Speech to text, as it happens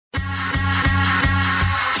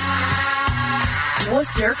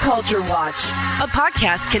Worcester Culture Watch, a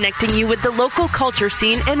podcast connecting you with the local culture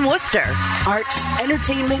scene in Worcester. Arts,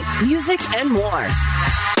 entertainment, music, and more.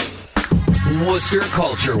 Worcester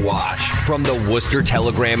Culture Watch from the Worcester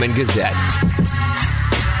Telegram and Gazette.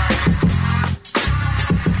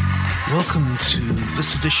 Welcome to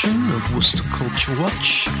this edition of Worcester Culture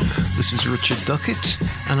Watch. This is Richard Duckett,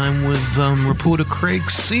 and I'm with reporter Craig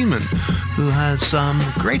Seaman, who has a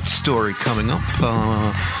great story coming up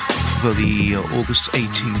for the August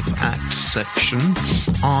 18th Act section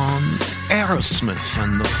on Aerosmith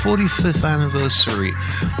and the 45th anniversary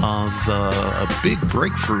of a big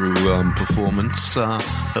breakthrough performance at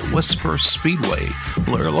Westboro Speedway.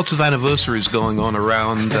 Well, there are lots of anniversaries going on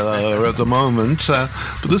around at the moment, but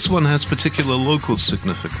this one has particular local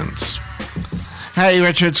significance. Hey,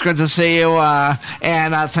 Richard, it's good to see you,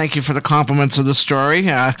 and thank you for the compliments of the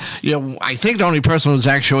story. I think the only person who's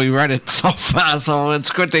actually read it so far, so it's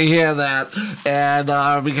good to hear that,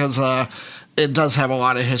 and because it does have a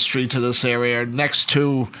lot of history to this area. Next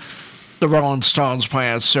to the Rolling Stones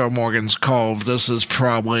playing at Sir Morgan's Cove, this is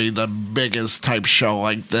probably the biggest type show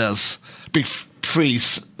like this,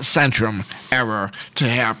 pre-Centrum era, to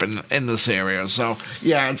happen in this area. So,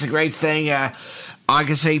 yeah, it's a great thing.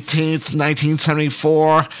 August 18th,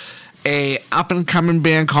 1974, a up-and-coming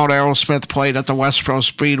band called Aerosmith played at the Westboro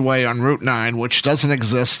Speedway on Route 9, which doesn't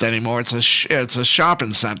exist anymore. It's a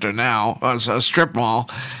shopping center now, it's a strip mall,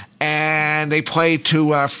 and they played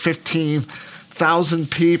to 15,000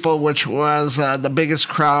 people, which was the biggest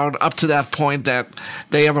crowd up to that point that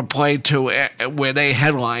they ever played to, where they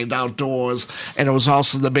headlined outdoors, and it was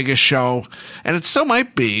also the biggest show, and it still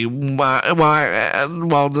might be. Well,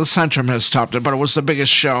 the Centrum has topped it, but it was the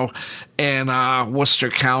biggest show in Worcester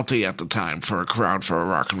County at the time for a crowd for a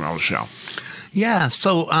rock and roll show. Yeah,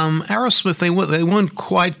 so Aerosmith,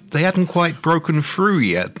 they hadn't quite broken through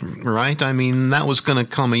yet, right? I mean, that was going to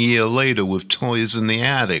come a year later with Toys in the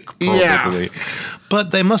Attic, probably. Yeah.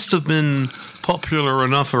 But they must have been popular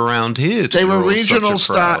enough around here to draw regional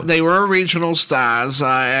such a crowd. They were regional stars,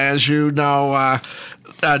 as you know.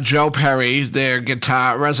 Joe Perry, their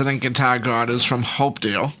resident guitar god, is from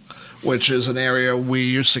Hopedale, which is an area we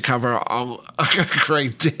used to cover a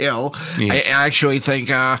great deal. Yes. I actually think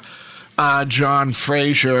John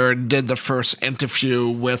Frazier did the first interview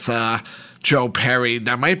with Joe Perry.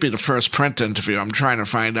 That might be the first print interview. I'm trying to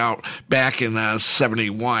find out, back in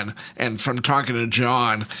 71. And from talking to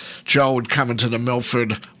John, Joe would come into the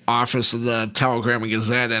Milford office of the Telegram and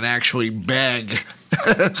Gazette and actually beg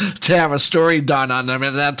to have a story done on them.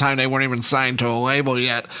 At that time, they weren't even signed to a label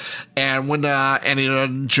yet. And when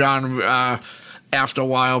John, after a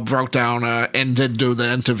while, broke down and did do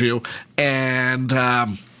the interview. And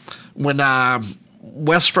when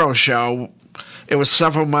Westboro show, it was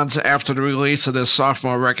several months after the release of their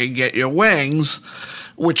sophomore record, Get Your Wings,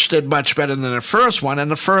 which did much better than the first one.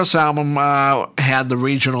 And the first album had the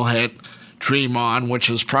regional hit Dream On, which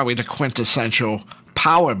is probably the quintessential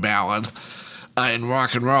power ballad in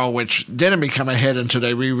rock and roll, which didn't become a hit until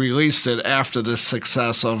they re-released it after the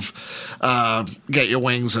success of Get Your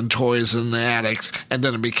Wings and Toys in the Attic, and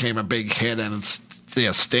then it became a big hit, and it's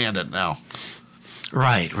their standard now.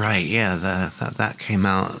 Right, yeah, that came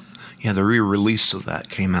out. Yeah, the re-release of that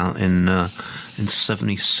came out in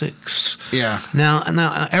 '76. Yeah. Now,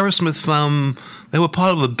 Aerosmith, they were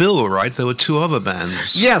part of a bill, right? There were two other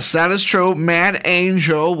bands. Yes, that is true. Mad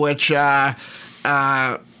Angel, which we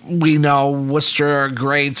know Worcester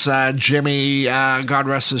greats Jimmy, God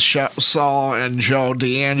rest his soul, and Joe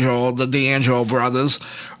D'Angelo, the D'Angelo brothers.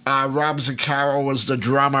 Rob Zaccaro was the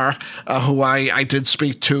drummer, who I did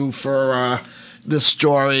speak to for this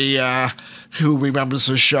story, who remembers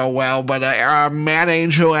the show well. But Mad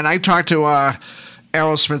Angel, and I talked to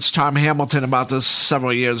Aerosmith's Tom Hamilton about this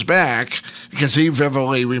several years back, because he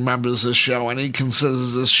vividly remembers this show, and he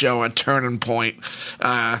considers this show a turning point.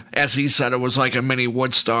 As he said, it was like a mini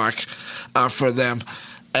Woodstock for them,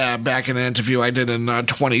 back in an interview I did in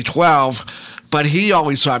 2012. But he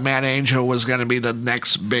always thought Mad Angel was going to be the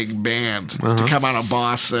next big band to come out of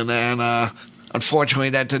Boston, and unfortunately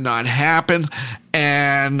that did not happen.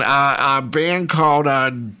 And a band called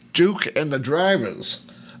Duke and the Drivers,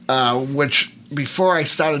 which before I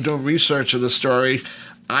started doing research of the story,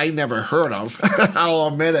 I never heard of. I'll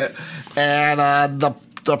admit it. And the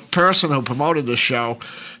person who promoted the show,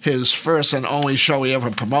 his first and only show he ever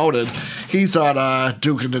promoted, he thought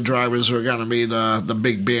Duke and the Drivers were going to be the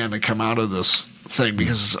big band to come out of this thing,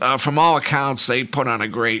 because from all accounts they put on a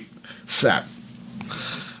great set.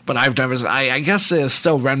 But I guess there's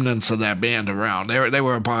still remnants of that band around. They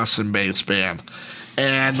were a Boston-based band.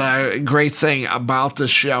 And great thing about the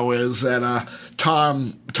show is that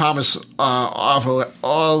Thomas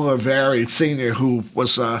Olivieri Sr., who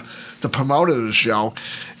was the promoter of the show,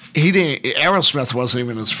 Aerosmith wasn't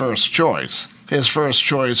even his first choice. His first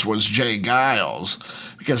choice was Jay Giles,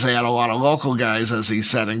 because they had a lot of local guys, as he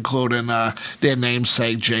said, including their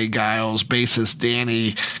namesake Jay Giles, bassist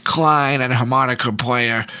Danny Klein, and harmonica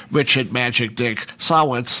player Richard Magic Dick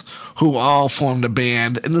Sowitz, who all formed a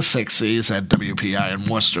band in the 60s at WPI in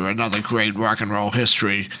Worcester. Another great rock and roll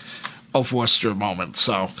history of Worcester moment.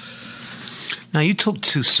 So, now, you talked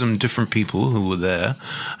to some different people who were there,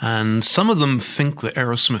 and some of them think that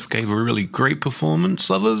Aerosmith gave a really great performance.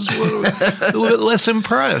 Others were a little bit less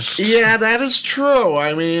impressed. Yeah, that is true.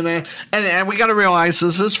 I mean, and we got to realize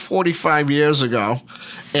this is 45 years ago.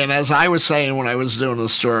 And as I was saying when I was doing the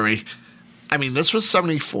story, I mean, this was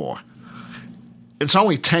 74. It's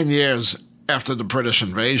only 10 years after the British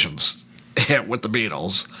invasions hit with the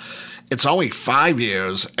Beatles. It's only 5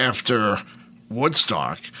 years after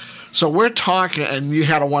Woodstock. So we're talking, and you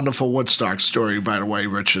had a wonderful Woodstock story, by the way,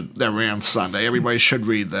 Richard, that ran Sunday. Everybody should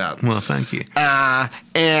read that. Well, thank you.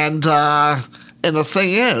 And the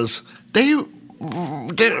thing is, we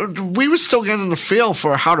were still getting the feel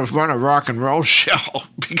for how to run a rock and roll show,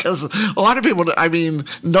 because a lot of people,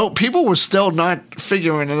 people were still not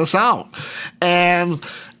figuring this out. And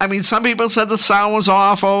I mean, some people said the sound was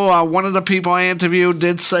awful. One of the people I interviewed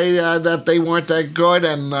did say that they weren't that good,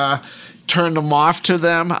 and turned them off to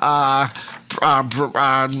them.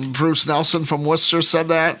 Bruce Nelson from Worcester said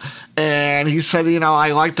that, and he said,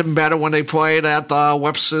 I liked them better when they played at the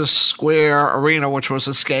Webster Square Arena, which was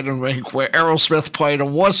a skating rink where Aerosmith played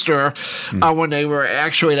in Worcester. When they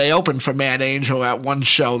opened for Mad Angel at one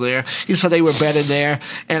show there. He said they were better there,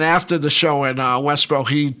 and after the show in Westboro,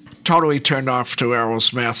 he totally turned off to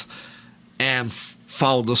Aerosmith and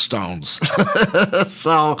followed the Stones.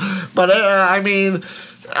 So, but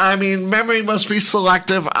I mean, memory must be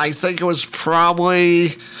selective. I think it was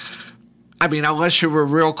probably, unless you were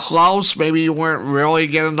real close, maybe you weren't really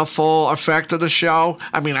getting the full effect of the show.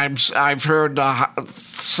 I mean, I've heard the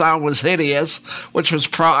sound was hideous, which was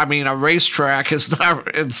a racetrack is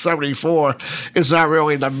not, in 74, is not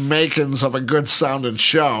really the makings of a good sounding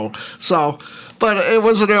show. So, but it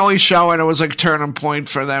was an early show, and it was a turning point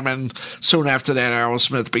for them, and soon after that,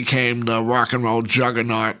 Aerosmith became the rock and roll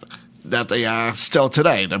juggernaut that they are still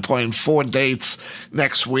today. They're playing 4 dates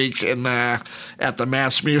next week at the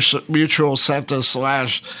Mass Mutual Center /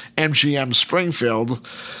 MGM Springfield,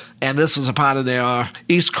 and this is a part of their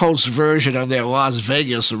East Coast version of their Las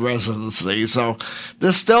Vegas residency. So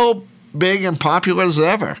they're still big and popular as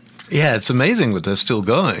ever. Yeah, it's amazing that they're still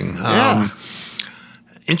going. Yeah.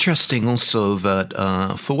 Interesting also that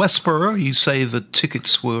for Westboro, you say the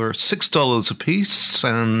tickets were $6 a piece,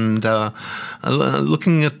 and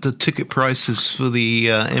looking at the ticket prices for the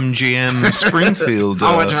MGM Springfield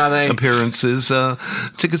appearances,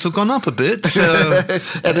 tickets have gone up a bit.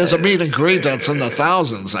 And there's a meet and greet that's in the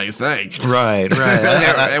thousands, I think. Right.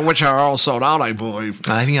 Which are all sold out, I believe.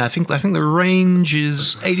 I think the range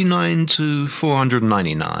is $89 to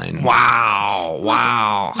 $499.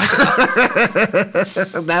 Wow.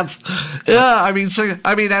 That's and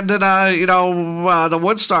then the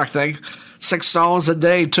Woodstock thing, $6 a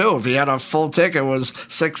day too. If you had a full ticket, it was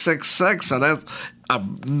 $666, so that's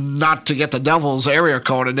not to get the devil's area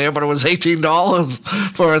code in there, but it was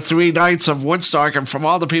 $18 for 3 nights of Woodstock. And from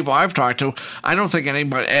all the people I've talked to, I don't think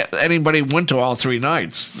anybody went to all 3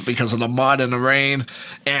 nights because of the mud and the rain.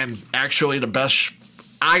 And actually,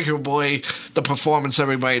 arguably, the performance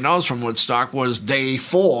everybody knows from Woodstock was day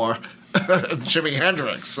 4. Jimi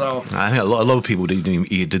Hendrix. So I think a lot of people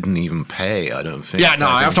didn't even pay. I don't think. Yeah, no.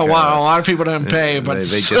 After a while, a lot of people didn't pay, but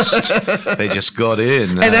they just got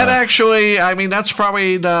in. And that actually, that's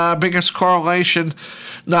probably the biggest correlation.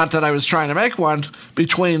 Not that I was trying to make one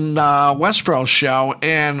between Westboro's show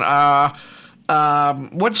and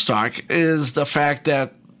Woodstock is the fact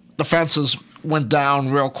that the fences went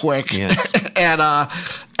down real quick at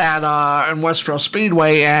Westboro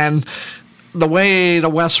Speedway, and the way the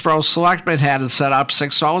Westboro Selectmen had it set up,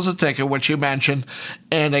 $6 a ticket, which you mentioned,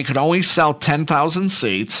 and they could only sell 10,000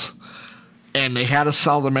 seats, and they had to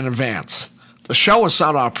sell them in advance. The show was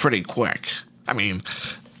sold out pretty quick. I mean,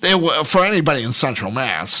 for anybody in Central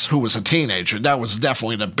Mass who was a teenager, that was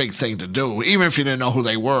definitely the big thing to do, even if you didn't know who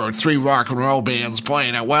they were. 3 rock and roll bands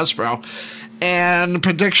playing at Westboro. And the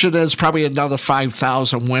prediction is probably another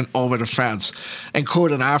 5,000 went over the fence,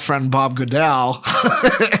 including our friend Bob Goodell,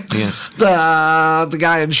 Yes. the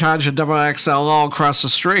guy in charge of WXLO across the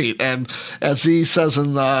street. And as he says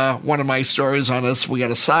in one of my stories on this, we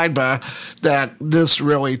got a sidebar, that this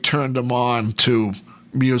really turned him on to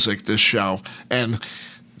music, this show. And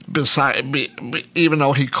even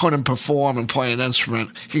though he couldn't perform and play an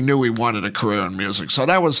instrument, he knew he wanted a career in music. So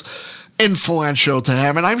that was influential to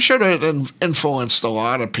him, and I'm sure that it influenced a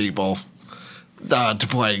lot of people to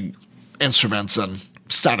play instruments and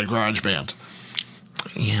start a garage band.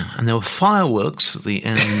 Yeah, and there were fireworks at the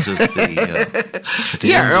end of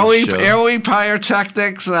the early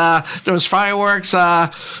pyrotechnics. There was fireworks.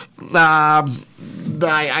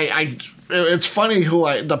 It's funny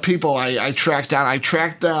who the people I tracked down. I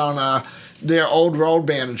tracked down their old road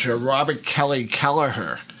manager, Robert Kelly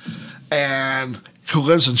Kelleher, and who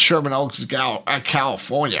lives in Sherman Oaks,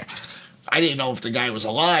 California. I didn't know if the guy was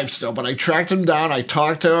alive still, but I tracked him down. I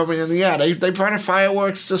talked to him, and yeah, they brought a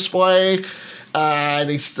fireworks display.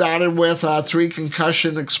 They started with 3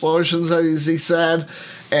 concussion explosions, as he said,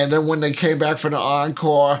 and then when they came back for the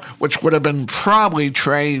encore, which would have been probably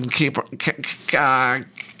trained, kept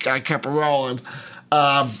rolling.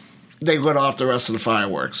 They lit off the rest of the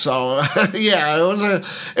fireworks. So yeah,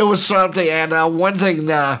 it was something. And one thing.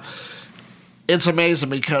 It's amazing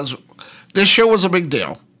because this show was a big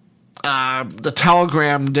deal. The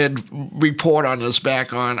Telegram did report on this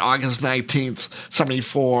back on August 19th,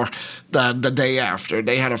 1974, the day after.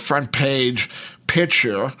 They had a front page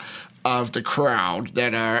picture of the crowd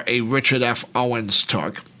that a Richard F. Owens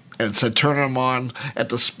took. And it said, "Turn them on at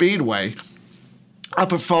the Speedway."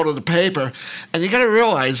 Up a photo of the paper. And you got to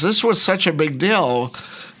realize this was such a big deal.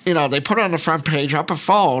 You know, they put it on the front page, up a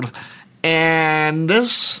fold, and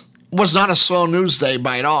this was not a slow news day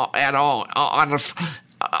at all.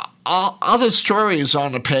 All other stories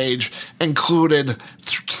on the page included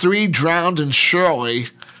 3 drowned in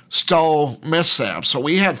Shirley Stowe mishaps. So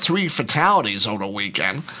we had 3 fatalities over the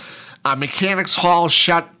weekend. Mechanics Hall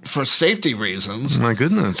shut for safety reasons. My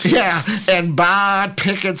goodness. Yeah, and barred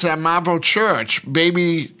pickets at Marlboro Church.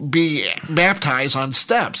 Baby be baptized on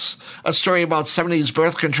steps. A story about 70s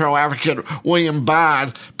birth control advocate William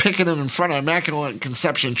Bard picketing in front of Immaculate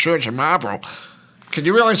Conception Church in Marlboro. Can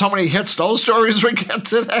you realize how many hits those stories we get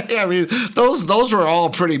today? I mean, those were all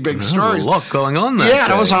pretty big stories. A lot going on there. Yeah,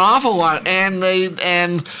 there was an awful lot, and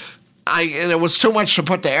it was too much to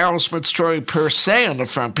put the Aerosmith story per se on the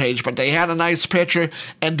front page, but they had a nice picture.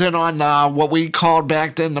 And then on what we called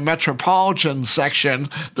back then the Metropolitan section,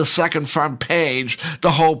 the second front page,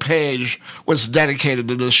 the whole page was dedicated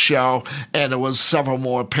to this show, and there was several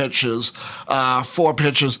more pictures, 4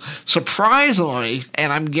 pictures. Surprisingly,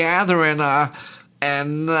 and I'm gathering,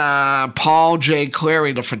 Paul J.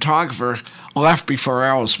 Cleary, the photographer, left before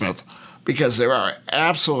Aerosmith, because there are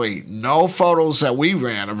absolutely no photos that we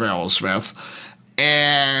ran of Aerosmith,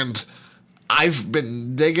 and I've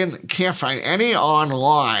been digging, can't find any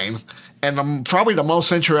online, and probably the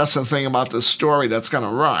most interesting thing about this story that's going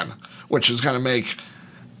to run, which is going to make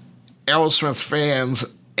Aerosmith fans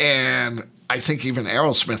and I think even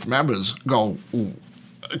Aerosmith members go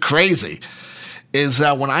crazy, is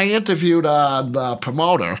that when I interviewed the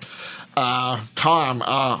promoter, Tom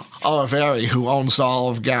Oliveri, who owns the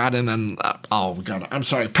Olive Garden and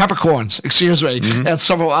Peppercorns, excuse me, and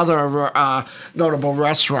several other notable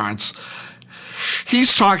restaurants.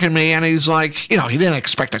 He's talking to me, and he's like, he didn't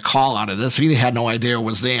expect a call out of this. He had no idea it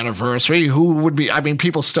was the anniversary. Who would be? I mean,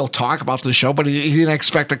 people still talk about the show, but he didn't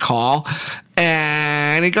expect a call.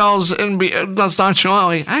 And he goes and does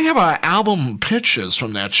nonchalantly, I have album pictures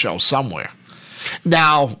from that show somewhere.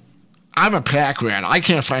 Now, I'm a pack rat. I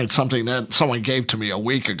can't find something that someone gave to me a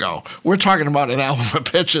week ago. We're talking about an album of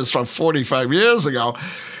pictures from 45 years ago.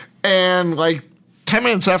 And like 10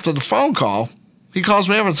 minutes after the phone call, he calls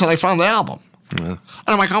me up and said, I found the album. Yeah. And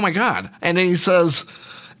I'm like, oh my God. And then he says,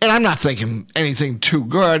 and I'm not thinking anything too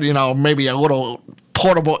good, maybe a little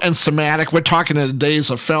portable Instamatic. We're talking in the days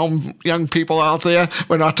of film, young people out there.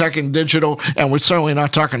 We're not talking digital, and we're certainly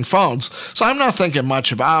not talking phones. So I'm not thinking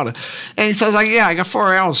much about it. And he says, yeah, I got 4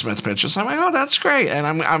 Aerosmith pictures. I'm like, oh, that's great. And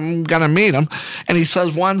I'm going to meet him. And he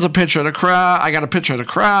says, one's a picture of the crowd. I got a picture of the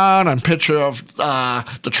crowd and a picture of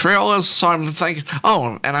the trailers. So I'm thinking,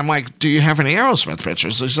 oh, and I'm like, do you have any Aerosmith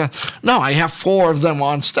pictures? He said, no, I have 4 of them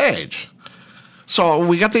on stage. So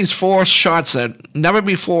we got these 4 shots that never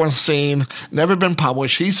before seen, never been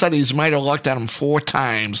published. He said he might have looked at them 4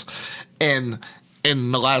 times in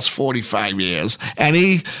the last 45 years.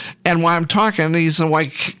 And while I'm talking, he's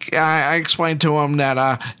like, I explained to him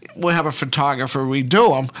that we'll have a photographer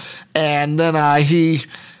redo them. And then he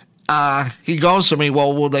he goes to me,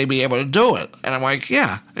 well, will they be able to do it? And I'm like,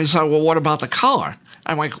 yeah. He said, well, what about the color?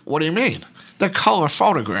 I'm like, what do you mean? They're color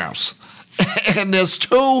photographs. And there's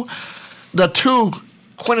the two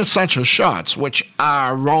quintessential shots, which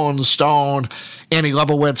are Rolling Stone, Annie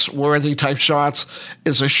Leibovitz worthy type shots,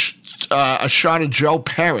 is a shot of Joe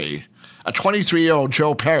Perry, a 23-year-old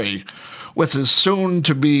Joe Perry, with his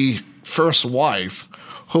soon-to-be first wife,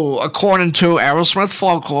 who, according to Aerosmith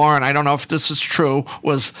folklore, and I don't know if this is true,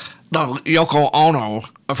 was the Yoko Ono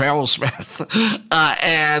of Aerosmith.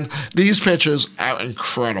 And these pictures are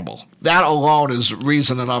incredible. That alone is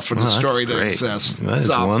reason enough for the story to exist. That is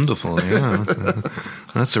wonderful, yeah.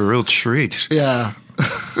 That's a real treat. Yeah.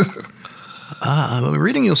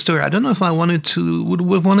 Reading your story, I don't know if I would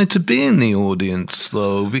have wanted to be in the audience,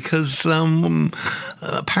 though, because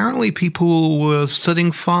apparently people were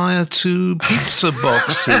setting fire to pizza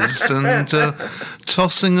boxes and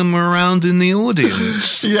tossing them around in the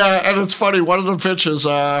audience. Yeah, and it's funny. One of the pictures,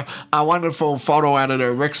 our wonderful photo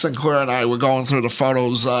editor, Rick Sinclair, and I were going through the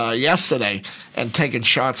photos yesterday and taking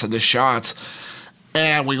shots of the shots.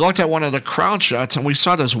 And we looked at one of the crowd shots, and we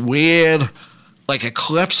saw this weird, like,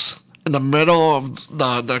 eclipse in the middle of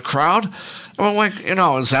the crowd. And I'm like,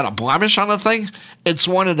 is that a blemish on the thing? It's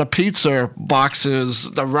one of the pizza boxes,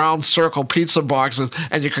 the round circle pizza boxes,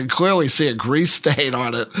 and you can clearly see a grease stain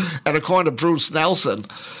on it. And according to Bruce Nelson,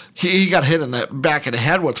 he got hit in the back of the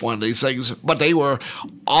head with one of these things, but they were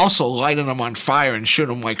also lighting them on fire and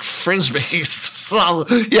shooting them like frisbees. So,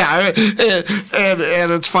 yeah,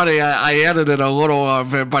 and it's funny, I edited a little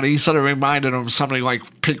of it, but he sort of reminded him of something like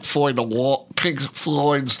Pink Floyd's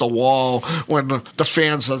The Wall, when the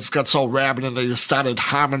fans got so rabid and they started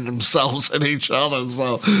harming themselves and each other.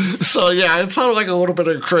 So yeah, it sounded like a little bit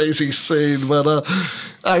of a crazy scene, but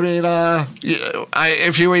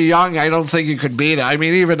if you were young, I don't think you could beat it. I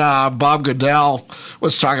mean, even Bob Goodell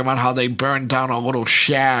was talking about how they burned down a little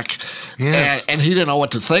shack, yes. and he didn't know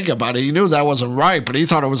what to think about it. He knew that wasn't right, but he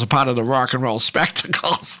thought it was a part of the rock and roll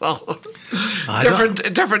spectacle. So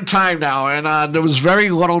different time now, and there was very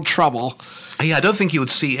little trouble. Yeah, I don't think you would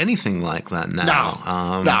see anything like that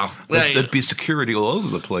now. No. There'd be security all over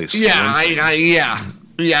the place. Yeah,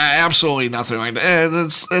 absolutely nothing like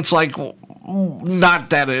that. It's like, not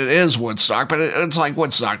that it is Woodstock, but it's like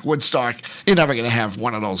Woodstock. Woodstock, you're never going to have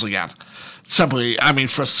one of those again. Simply,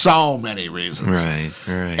 for so many reasons. Right.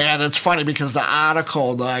 And it's funny because the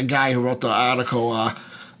guy who wrote the article,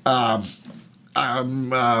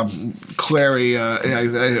 Clary,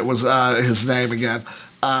 it was his name again.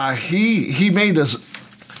 He made this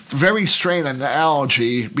very strange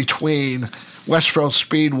analogy between Westboro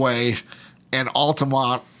Speedway and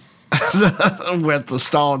Altamont with the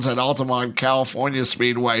Stones at Altamont, California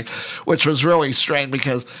Speedway, which was really strange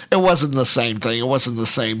because it wasn't the same thing. It wasn't the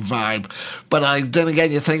same vibe. But then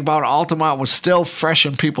again, you think about it, Altamont was still fresh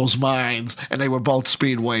in people's minds, and they were both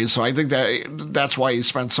speedways. So I think that's why he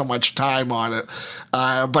spent so much time on it.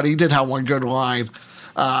 But he did have one good line.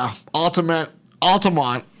 Altamont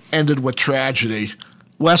ended with tragedy.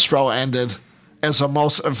 Westboro ended, as are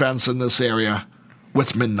most events in this area,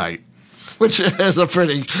 with midnight. Which is a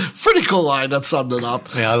pretty cool line that summed it up.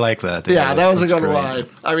 Yeah, I like that. Yeah, that was a good line.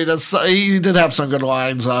 I mean, he did have some good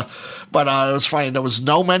lines, but it was funny. There was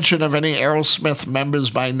no mention of any Aerosmith members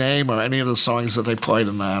by name or any of the songs that they played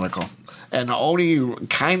in the article. And the only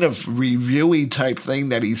kind of reviewy type thing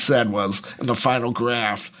that he said was, in the final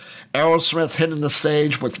graph, Aerosmith hitting the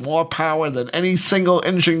stage with more power than any single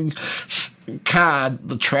engine car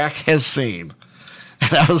the track has seen.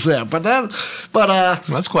 That was it. But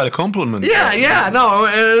that's quite a compliment. Yeah. No,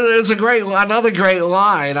 it's another great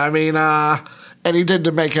line. I mean, and he did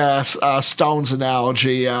to make a Stones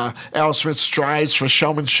analogy. Aerosmith strives for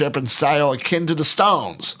showmanship and style akin to the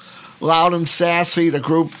Stones. Loud and sassy, the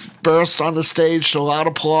group burst on the stage to loud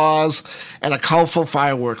applause and a colorful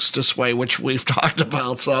fireworks display, which we've talked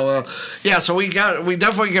about. So, so we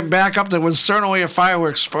definitely can back up. There was certainly a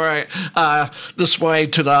fireworks display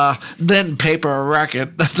to the then paper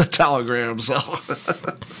record, the Telegram. So.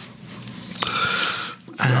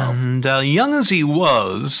 And young as he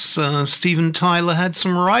was, Steven Tyler had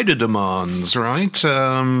some rider demands, right?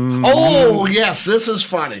 Oh, yes, this is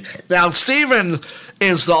funny. Now, Steven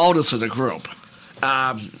is the oldest of the group.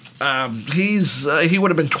 He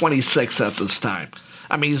would have been 26 at this time.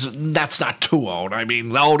 I mean, that's not too old. I mean,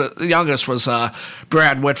 the youngest was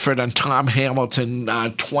Brad Whitford and Tom Hamilton,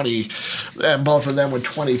 20, and both of them were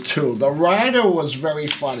 22. The rider was very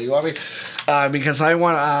funny. Let me, because I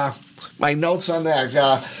want my notes on that.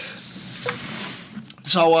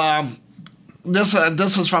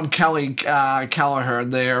 This is from Kelly Kelleher,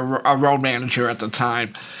 their road manager at the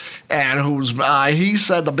time. and he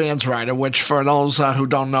said the band's writer, which for those who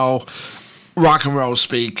don't know rock and roll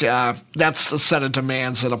speak, that's the set of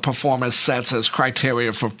demands that a performer sets as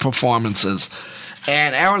criteria for performances.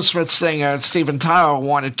 And Aerosmith singer Steven Tyler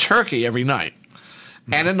wanted turkey every night.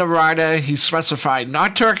 And in the rider, he specified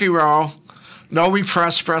not turkey roll, no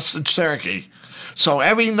repressed breasted turkey. So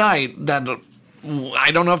every night that,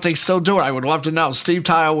 I don't know if they still do it, I would love to know, Steve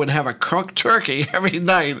Tyler would have a cooked turkey every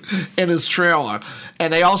night in his trailer.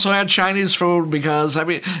 And they also had Chinese food because,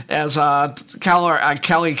 as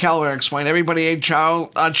Kelly Keller explained, everybody ate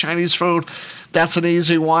Chinese food. That's an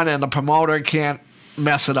easy one, and the promoter can't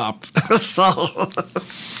mess it up. So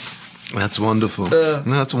that's wonderful.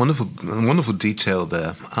 That's a wonderful detail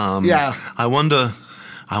there. Yeah. I wonder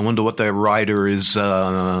what their rider is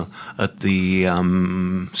at the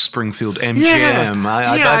Springfield MGM. Yeah,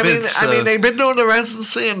 I mean, they've been doing the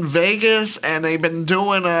residency in Vegas, and they've been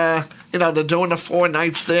doing they're doing the 4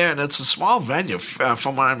 nights there, and it's a small venue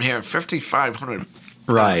from what I'm hearing, 5,500.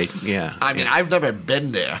 Right. Yeah. I mean, I've never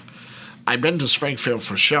been there. I've been to Springfield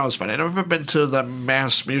for shows, but I've never been to the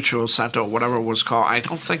Mass Mutual Center or whatever it was called. I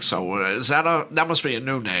don't think so. That must be a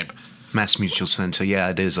new name. Mass Mutual Center, yeah,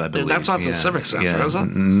 it is, I believe. That's not the Civic Center, is it?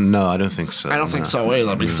 No, I don't think so. I don't think so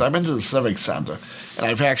either, because I've been to the Civic Center, and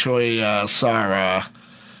I've actually saw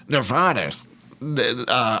Nirvana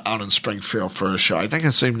out in Springfield for a show. I think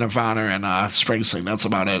I've seen Nirvana and Springsteen. That's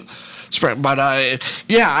about it. But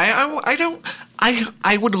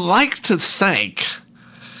I would like to think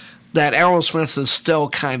that Aerosmith is still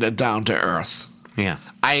kind of down to earth. Yeah.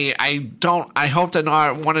 I hope they're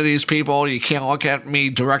not one of these people, you can't look at me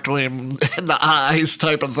directly in the eyes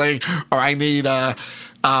type of thing, or I need a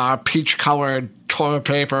peach-colored toilet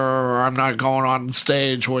paper, or I'm not going on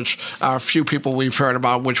stage, which are a few people we've heard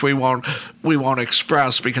about, which we won't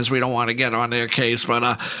express because we don't want to get on their case.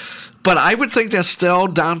 But I would think they're still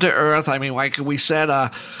down to earth. I mean, like we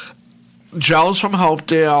said, Joe's from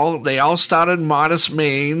Hopedale. They all started modest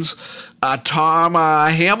means. Tom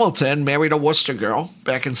Hamilton married a Worcester girl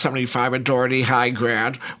back in 1975, a Doherty High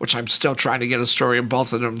grad, which I'm still trying to get a story of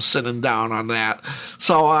both of them sitting down on that.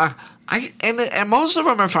 So, and most of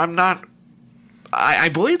them, if I'm not, I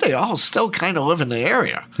believe they all still kind of live in the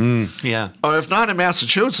area. Yeah. Or if not in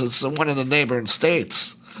Massachusetts, then one of the neighboring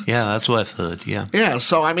states. Yeah, that's what I've heard, yeah. Yeah,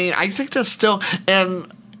 so, I mean, I think that's still,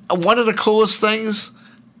 and one of the coolest things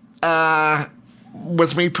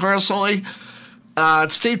with me personally,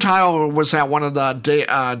 Steve Tyler was at one of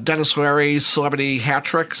the Dennis Leary Celebrity Hat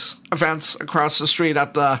Tricks events across the street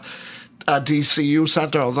at the DCU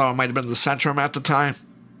Center, although it might have been the Centrum at the time.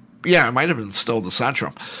 Yeah, it might have been still the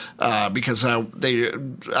Centrum because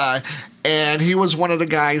and he was one of the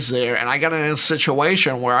guys there, and I got in a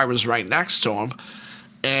situation where I was right next to him,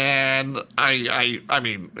 and I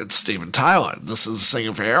mean, it's Steven Tyler. This is the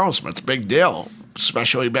singer for Aerosmith. It's a big deal,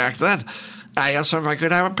 especially back then. I asked him if I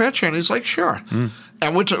could have a picture, and he's like, sure.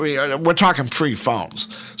 And we're talking free phones.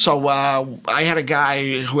 So I had a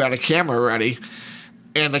guy who had a camera ready,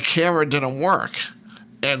 and the camera didn't work.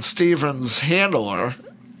 And Steven's handler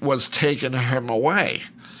was taking him away.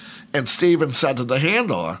 And Steven said to the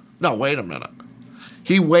handler, no, wait a minute.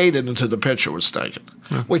 He waited until the picture was taken,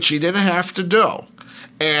 which he didn't have to do.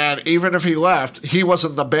 And even if he left, he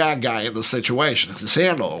wasn't the bad guy in the situation. His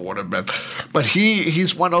handler would have been. But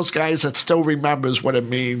he's one of those guys that still remembers what it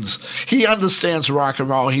means. He understands rock and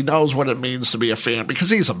roll. He knows what it means to be a fan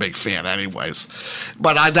because he's a big fan anyways.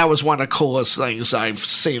 But that was one of the coolest things I've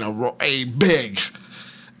seen a big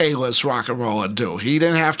A-list rock and roller do. He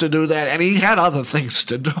didn't have to do that, and he had other things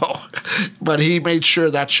to do. But he made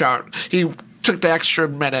sure that shot, he took the extra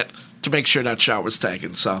minute to make sure that shot was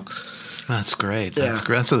taken, so... That's great. Yeah. That's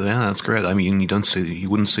great. That's great. I mean, you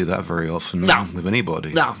wouldn't see that very often with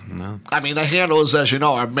anybody. No. I mean, the handlers, as you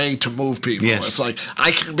know, are made to move people. Yes. It's like,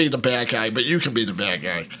 I can be the bad guy, but you can be the bad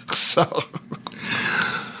guy. So...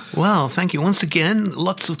 Well, thank you once again.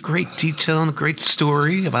 Lots of great detail and a great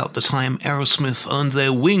story about the time Aerosmith earned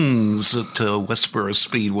their wings at Westboro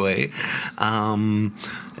Speedway.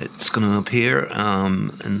 It's going to appear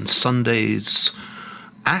in Sunday's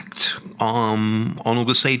act on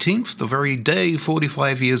August 18th, the very day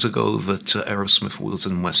 45 years ago that Aerosmith was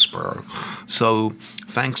in Westboro. So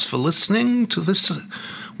thanks for listening to this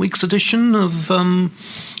week's edition of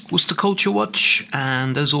Worcester Culture Watch,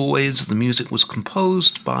 and as always, the music was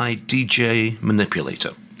composed by DJ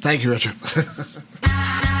Manipulator. Thank you, Richard.